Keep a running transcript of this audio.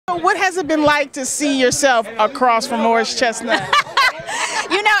What has it been like to see yourself across from Morris Chestnut?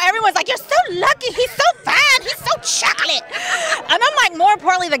 You know, everyone's like, you're so lucky, he's so fine, he's so chocolate. And I'm like, more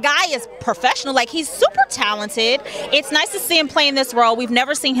importantly, the guy is professional. Like, he's super talented. It's nice to see him play in this role we've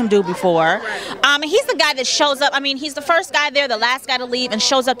never seen him do before. And he's the guy that shows up. I mean, he's the first guy there, the last guy to leave, and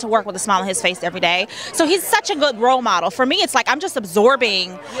shows up to work with a smile on his face every day. So he's such a good role model. For me, it's like I'm just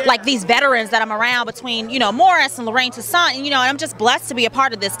absorbing like these veterans that I'm around between, you know, Morris and Lorraine Toussaint, and, you know, and I'm just blessed to be a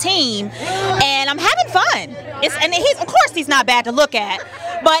part of this team, and I'm having fun. And he's, of course, he's not bad to look at,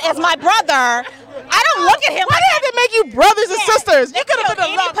 but as my brother, I don't look at him. Why did they make you brothers and sisters? You could have been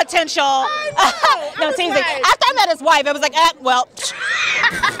any potential. No, seriously. After I met his wife, I was like, well,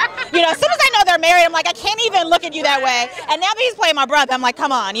 you know, as soon as I know they're married, I'm like, I can't even look at you that way. And now that he's playing my brother, I'm like,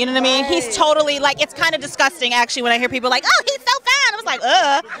 come on, you know what I mean? He's totally, like, it's kind of disgusting, actually, when I hear people like, oh, he's so fine. I was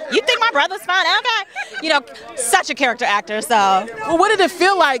like, you think my brother's fine? Okay. You know, such a character actor, so. Well, what did it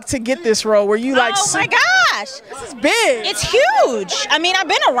feel like to get this role? Were you like, oh my gosh. This is big. It's huge. I mean, I've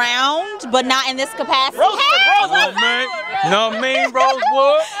been around, but not in this capacity. Rosewood, man. No, mean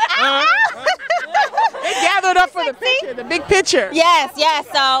Rosewood. They gathered up for the picture, the big picture. Yes, yes.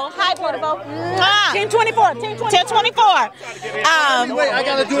 So, hi, Portable. Team 24. Team 24. Wait, I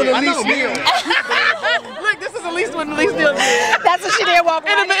gotta do an Elise Neal. Look, this is Elise with Elise Neal. That's what she did. Walk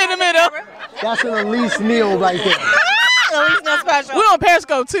in the middle. That's an Elise Neal right there. Elise Neal special. We're on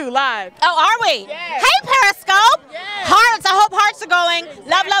Periscope too, live. Oh, are we? Yes. Hey, Periscope. Yes. Hearts. I hope hearts are going.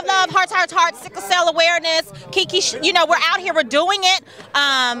 Love, love, love. Hearts, hearts, hearts. Sickle cell awareness. Kiki, you know, we're out here. We're doing it.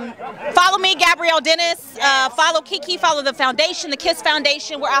 Follow me, Gabrielle Dennis. Follow Kiki. Follow the foundation, the KISS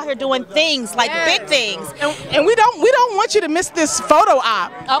Foundation. We're out here doing things, like big things. And we don't want you to miss this photo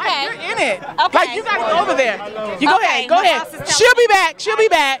op. Okay. Like, you're in it. Okay. Like, you guys are over there. You go Okay. ahead. Go ahead. She'll be back. She'll be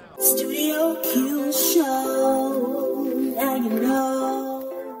back. Studio Q Show.